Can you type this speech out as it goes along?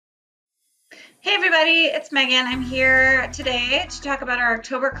Hey everybody, it's Megan. I'm here today to talk about our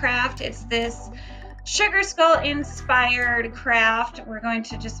October craft. It's this sugar skull inspired craft. We're going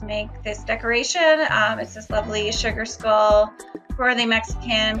to just make this decoration. It's this lovely sugar skull for the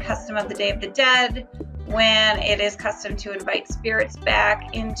Mexican custom of the Day of the Dead, when it is custom to invite spirits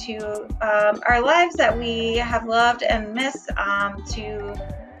back into our lives that we have loved and miss, to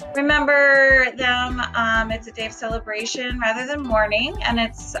remember them. It's a day of celebration rather than mourning, and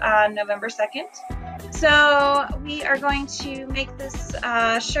it's November 2nd. So we are going to make this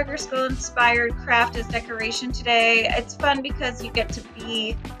sugar skull inspired craft as decoration today. It's fun because you get to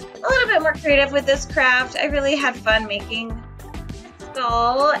be a little bit more creative with this craft. I really had fun making this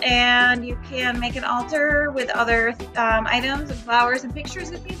skull, and you can make an altar with other items and flowers and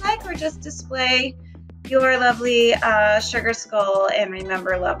pictures if you like, or just display your lovely sugar skull and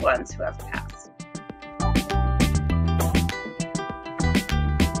remember loved ones who have passed.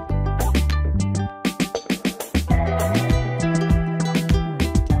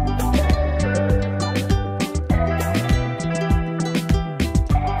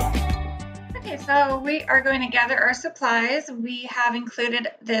 Okay, so we are going to gather our supplies. We have included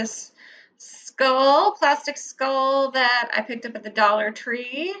this skull, plastic skull that I picked up at the Dollar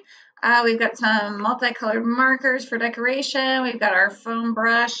Tree. We've got some multicolored markers for decoration. We've got our foam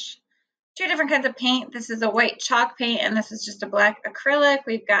brush, two different kinds of paint. This is a white chalk paint, and this is just a black acrylic.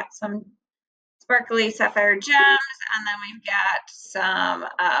 We've got some sparkly sapphire gems, and then we've got some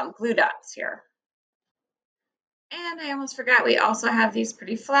glue dots here. And I almost forgot, we also have these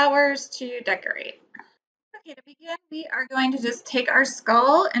pretty flowers to decorate. Okay, to begin, we are going to just take our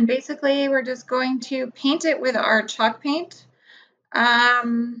skull, and basically we're just going to paint it with our chalk paint.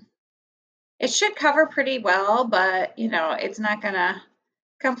 It should cover pretty well, but you know, it's not gonna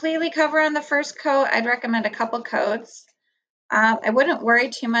completely cover on the first coat. I'd recommend a couple coats. I wouldn't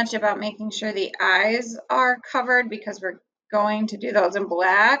worry too much about making sure the eyes are covered because we're going to do those in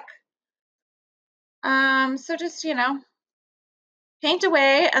black. So just, you know, paint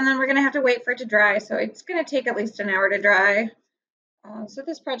away, and then we're gonna have to wait for it to dry. So it's gonna take at least an hour to dry. So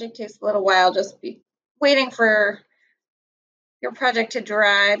this project takes a little while, just be waiting for your project to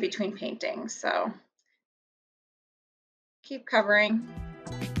dry between paintings. So keep covering.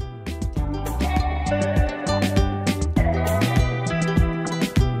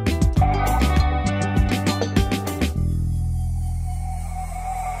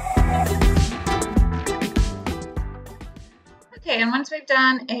 Okay, and once we've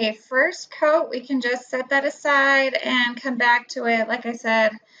done a first coat, we can just set that aside and come back to it. Like I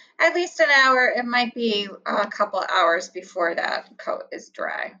said, at least an hour. It might be a couple hours before that coat is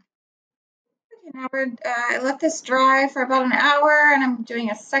dry. Okay, now I let this dry for about an hour, and I'm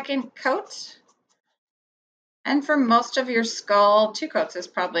doing a second coat. And for most of your skull, 2 coats is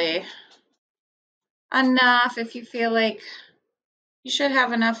probably enough. If you feel like you should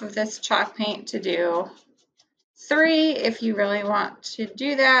have enough of this chalk paint to do 3, if you really want to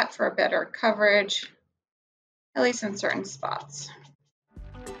do that for better coverage, at least in certain spots.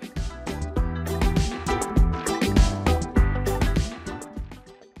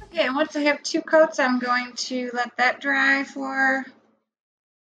 Okay, and once I have 2 coats, I'm going to let that dry for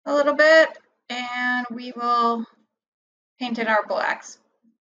a little bit, and we will paint in our black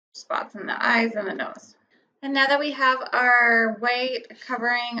spots in the eyes and the nose. And now that we have our white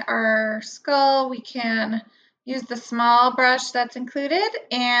covering our skull, we can use the small brush that's included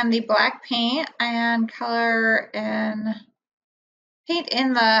and the black paint and color and paint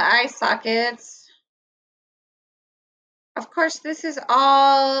in the eye sockets. Of course, this is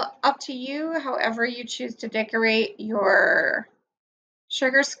all up to you. However you choose to decorate your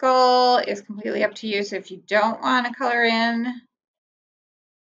sugar skull is completely up to you. So if you don't want to color in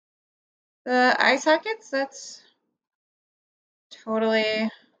the eye sockets, that's totally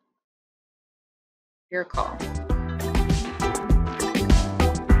your call.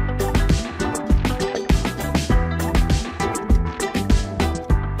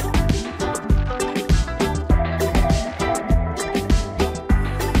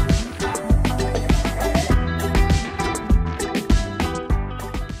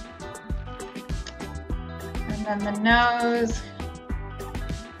 And then the nose.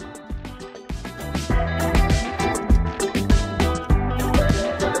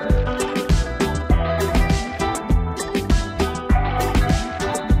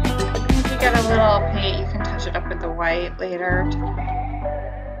 Little paint, you can touch it up with the white later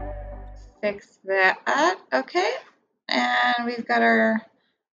to fix that. Okay, and we've got our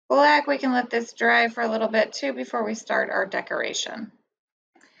black. We can let this dry for a little bit too before we start our decoration.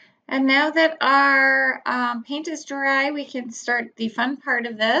 And now that our paint is dry, we can start the fun part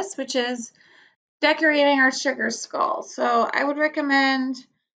of this, which is decorating our sugar skull. So I would recommend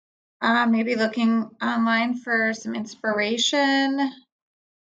maybe looking online for some inspiration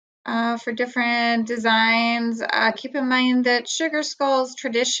for different designs. Keep in mind that sugar skulls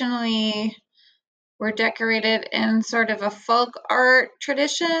traditionally were decorated in sort of a folk art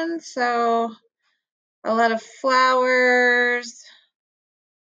tradition. So a lot of flowers,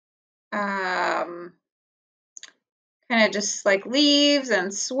 kind of just like leaves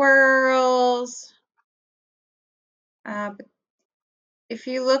and swirls. But if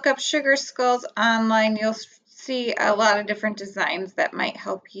you look up sugar skulls online, you'll see a lot of different designs that might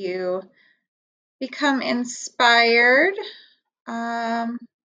help you become inspired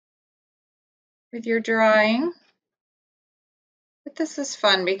with your drawing. But this is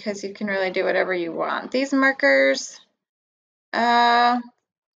fun because you can really do whatever you want. These markers,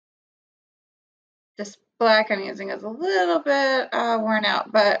 this black I'm using is a little bit worn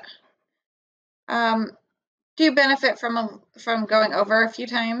out, but do benefit from going over a few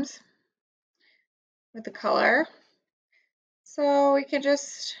times with the color. So we could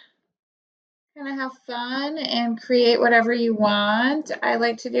just kind of have fun and create whatever you want. I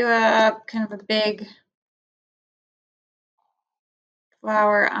like to do a kind of a big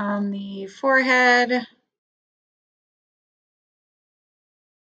flower on the forehead.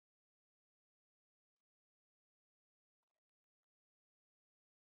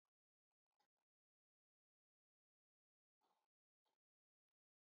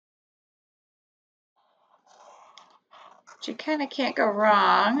 But you kind of can't go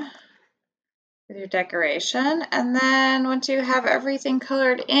wrong with your decoration. And then once you have everything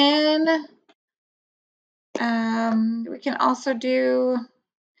colored in, we can also do,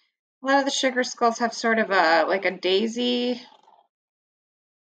 a lot of the sugar skulls have sort of a like a daisy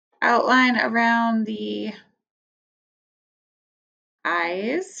outline around the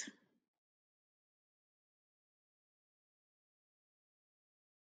eyes.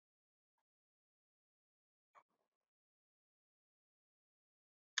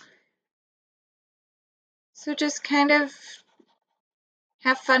 So just kind of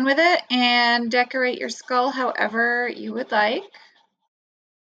have fun with it and decorate your skull however you would like.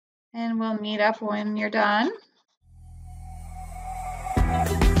 And we'll meet up when you're done.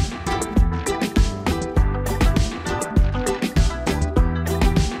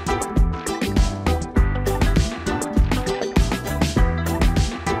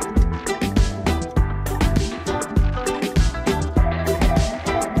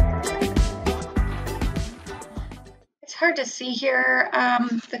 It's hard to see here.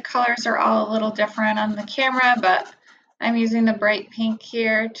 The colors are all a little different on the camera, but I'm using the bright pink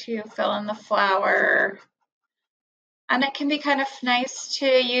here to fill in the flower. And it can be kind of nice to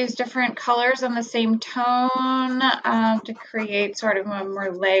use different colors on the same tone to create sort of a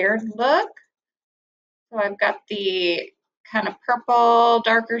more layered look. So I've got the kind of purple,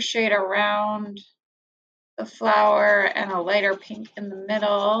 darker shade around the flower and a lighter pink in the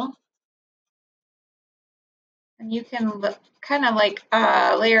middle. And you can kind of like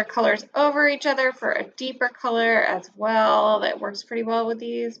layer colors over each other for a deeper color as well. That works pretty well with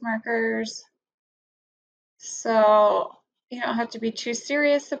these markers. So you don't have to be too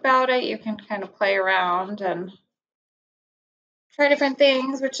serious about it. You can kind of play around and try different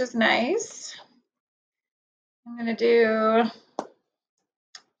things, which is nice. I'm going to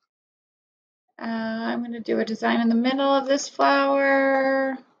do a design in the middle of this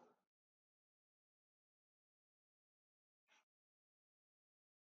flower.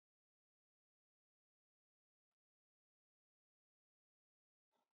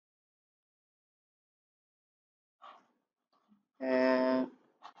 Uh,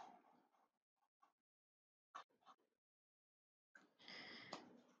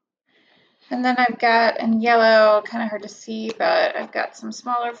 And then I've got in yellow, kind of hard to see, but I've got some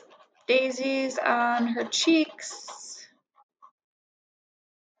smaller daisies on her cheeks.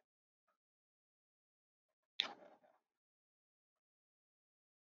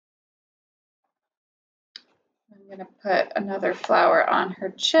 I'm going to put another flower on her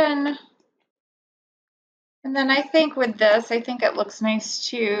chin. And then I think with this, I think it looks nice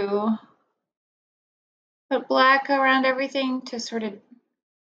to put black around everything to sort of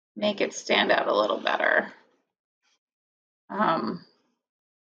make it stand out a little better. But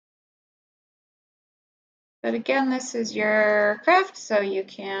again, this is your craft, so you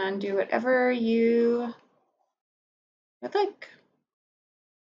can do whatever you would like.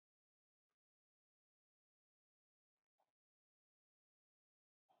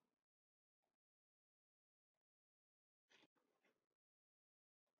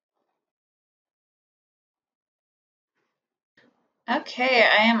 Okay,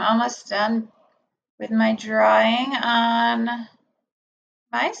 I am almost done with my drawing on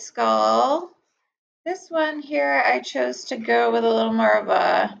my skull. This one here, I chose to go with a little more of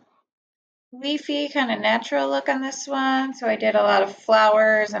a leafy kind of natural look on this one. So I did a lot of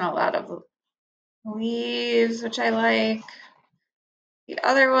flowers and a lot of leaves, which I like. The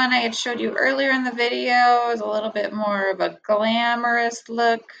other one I had showed you earlier in the video is a little bit more of a glamorous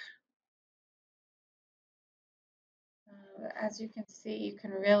look. As you can see, you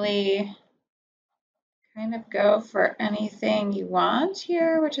can really kind of go for anything you want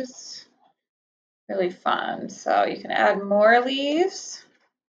here, which is really fun. So you can add more leaves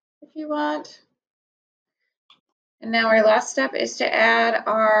if you want. And now our last step is to add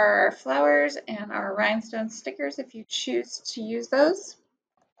our flowers and our rhinestone stickers if you choose to use those.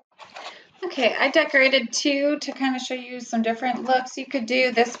 Okay, I decorated two to kind of show you some different looks you could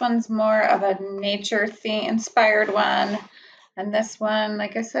do. This one's more of a nature theme inspired one. And this one,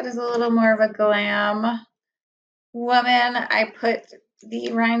 like I said, is a little more of a glam woman. I put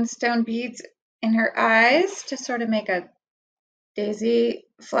the rhinestone beads in her eyes to sort of make a daisy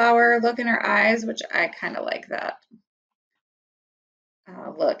flower look in her eyes, which I kind of like that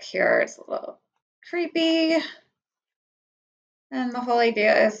look here. It's a little creepy. And the whole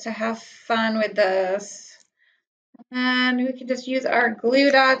idea is to have fun with this. And we can just use our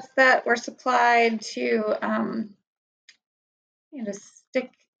glue dots that were supplied to just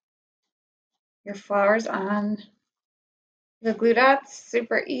stick your flowers on the glue dots.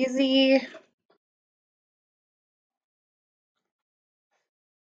 Super easy.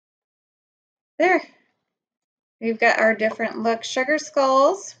 There. We've got our different look sugar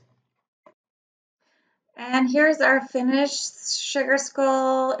skulls. And here's our finished sugar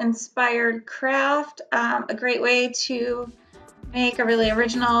skull inspired craft. A great way to make a really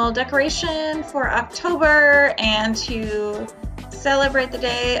original decoration for October and to celebrate the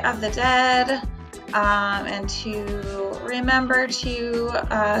Day of the Dead, and to remember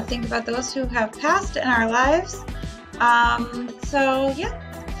to think about those who have passed in our lives. So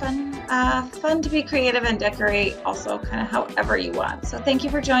yeah, fun to be creative and decorate also kind of however you want. So thank you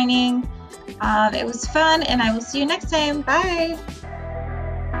for joining. It was fun, and I will see you next time. Bye.